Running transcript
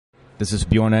This is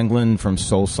Bjorn Englen from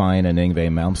Soul Sign and Yngwie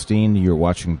Malmsteen. You're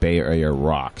watching Bay Area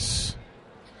Rocks.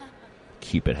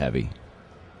 Keep it heavy.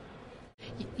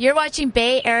 You're watching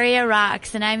Bay Area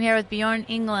Rocks, and I'm here with Bjorn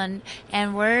Englen,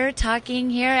 and we're talking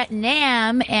here at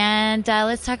NAMM, and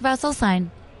let's talk about Soul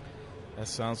Sign. That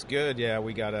sounds good. Yeah,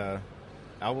 we got a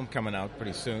album coming out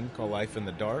pretty soon called Life in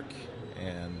the Dark,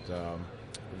 and we're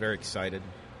very excited.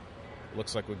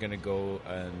 Looks like we're going to go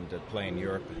and play in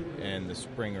Europe in the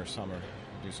spring or summer,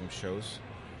 do some shows.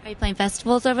 Are you playing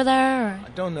festivals over there? Or? I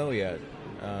don't know yet.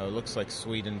 Looks like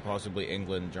Sweden, possibly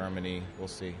England, Germany. We'll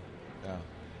see. Yeah.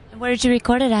 And where did you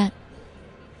record it at?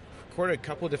 Recorded a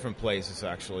couple of different places,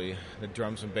 actually. The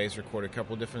drums and bass recorded a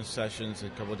couple of different sessions, a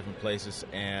couple of different places,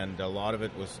 and a lot of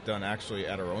it was done actually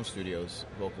at our own studios,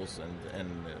 vocals and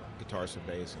guitars and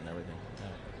bass and everything.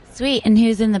 Yeah. Sweet. And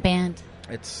who's in the band?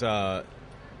 It's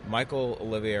Michael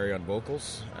Olivieri on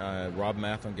vocals, Rob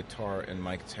Math on guitar, and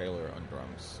Mike Taylor on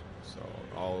drums. So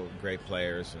all great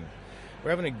players, and we're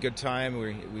having a good time.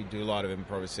 We do a lot of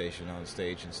improvisation on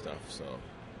stage and stuff, so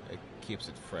it keeps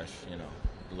it fresh, you know,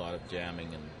 a lot of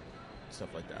jamming and stuff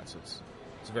like that. So it's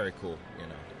very cool, you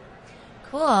know.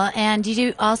 Cool. And you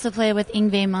do also play with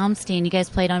Yngwie Malmsteen. You guys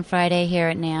played on Friday here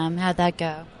at NAMM. How'd that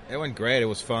go? It went great. It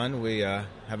was fun. We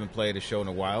haven't played a show in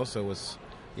a while, so it was,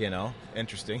 you know,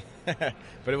 interesting.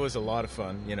 But it was a lot of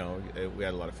fun, you know. We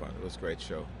had a lot of fun. It was a great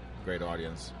show, great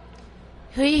audience.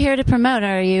 Who are you here to promote?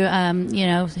 Are you,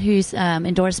 who's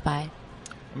endorsed by?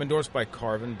 I'm endorsed by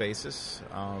Carvin Bassiste,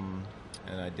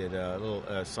 and I did a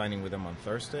little signing with them on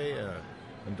Thursday.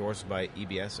 Endorsed by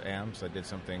EBS Amps. I did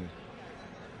something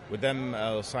with them,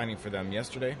 signing for them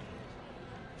yesterday.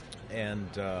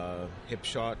 And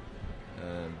Hipshot,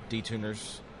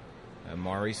 detuners,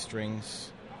 Mari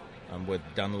strings. I'm with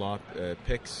Dunlop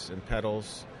picks and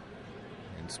pedals,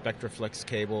 and Spectraflex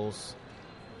cables,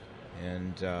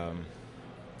 and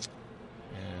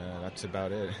that's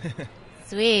about it.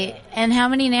 Sweet. And how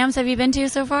many NAMMs have you been to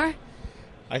so far?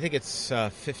 I think it's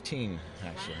 15,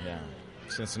 actually, yeah.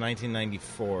 Since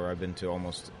 1994, I've been to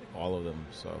almost all of them.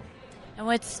 So. And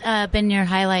what's been your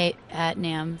highlight at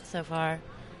NAMM so far?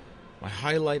 My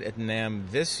highlight at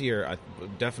NAMM this year,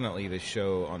 definitely the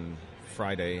show on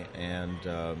Friday,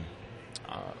 and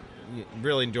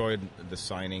really enjoyed the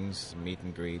signings, meet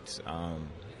and greets.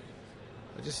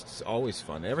 It's always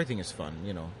fun. Everything is fun,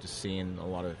 you know, just seeing a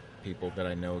lot of people that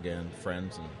I know again,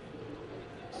 friends and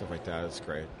stuff like that. It's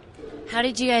great. How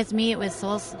did you guys meet with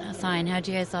Soul Sign? How did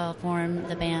you guys all form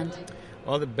the band?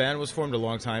 Well, the band was formed a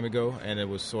long time ago, and it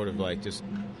was sort of like just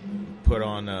put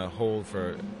on hold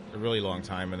for a really long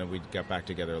time, and then we got back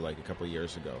together like a couple of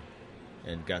years ago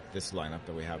and got this lineup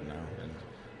that we have now. And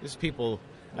there's people,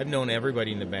 I've known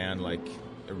everybody in the band like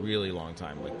a really long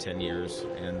time, like 10 years,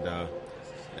 and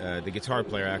the guitar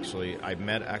player I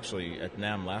met at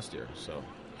NAMM last year, so.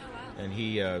 And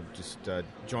he just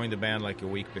joined the band like a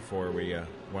week before we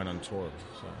went on tour.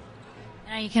 So.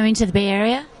 And are you coming to the Bay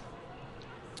Area?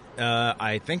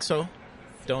 I think so.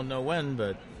 Don't know when,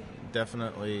 but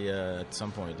definitely at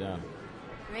some point, yeah.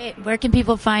 Great. Where can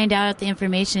people find out the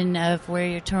information of where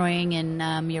you're touring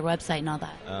and your website and all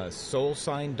that?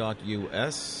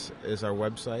 Soulsign.us is our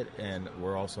website, and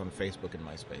we're also on Facebook and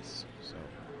MySpace. So.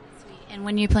 Sweet. And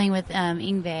when you're playing with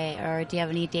Yngwie, or do you have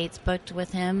any dates booked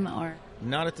with him, or?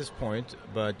 Not at this point,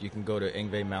 but you can go to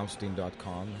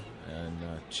yngwiemalmsteen.com and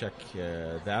check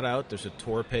that out. There's a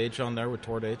tour page on there with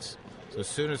tour dates. So as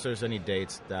soon as there's any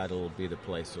dates, that'll be the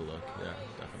place to look. Yeah,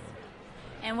 definitely.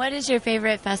 And what is your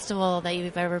favorite festival that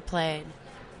you've ever played?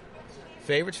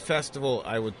 Favorite festival,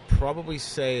 I would probably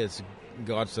say, is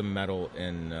Gods of Metal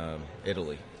in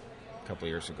Italy a couple of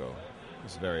years ago. It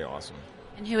was very awesome.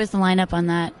 And who was the lineup on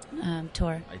that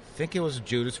tour? I think it was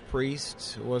Judas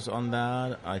Priest was on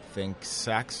that. I think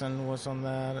Saxon was on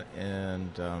that.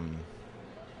 And I'm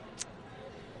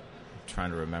trying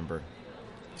to remember.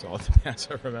 It's all the bands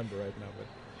I remember right now. But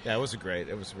yeah, it was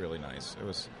really nice. It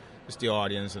was just the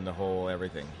audience and the whole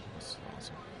everything. It was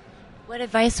awesome. What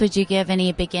advice would you give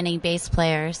any beginning bass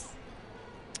players?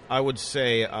 I would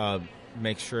say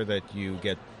make sure that you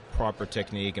get proper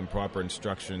technique and proper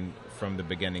instruction from the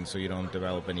beginning so you don't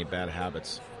develop any bad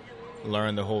habits.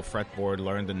 Learn the whole fretboard,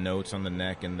 learn the notes on the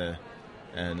neck and a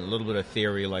little bit of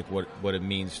theory, like what it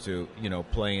means to, you know,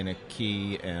 play in a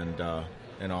key and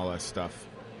all that stuff.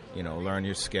 You know, learn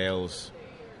your scales,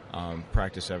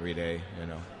 practice every day, you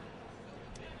know.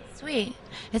 Sweet.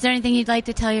 Is there anything you'd like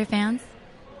to tell your fans?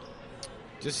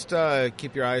 Just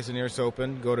keep your eyes and ears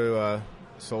open. Go to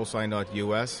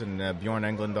soulsign.us and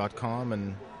bjornenglen.com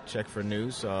and check for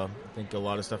news. I think a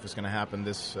lot of stuff is going to happen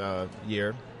this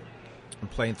year. I'm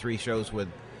playing 3 shows with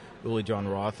Uli John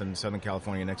Roth in Southern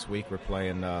California next week. We're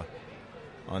playing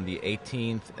On the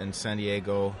 18th in San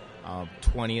Diego,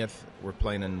 20th we're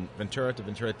playing in Ventura at the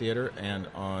Ventura Theater, and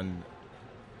on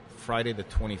Friday the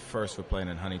 21st we're playing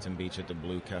in Huntington Beach at the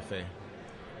Blue Cafe.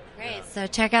 Great. So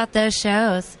check out those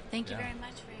shows. Thank you very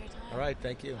much for your time. All right,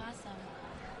 thank you. Awesome.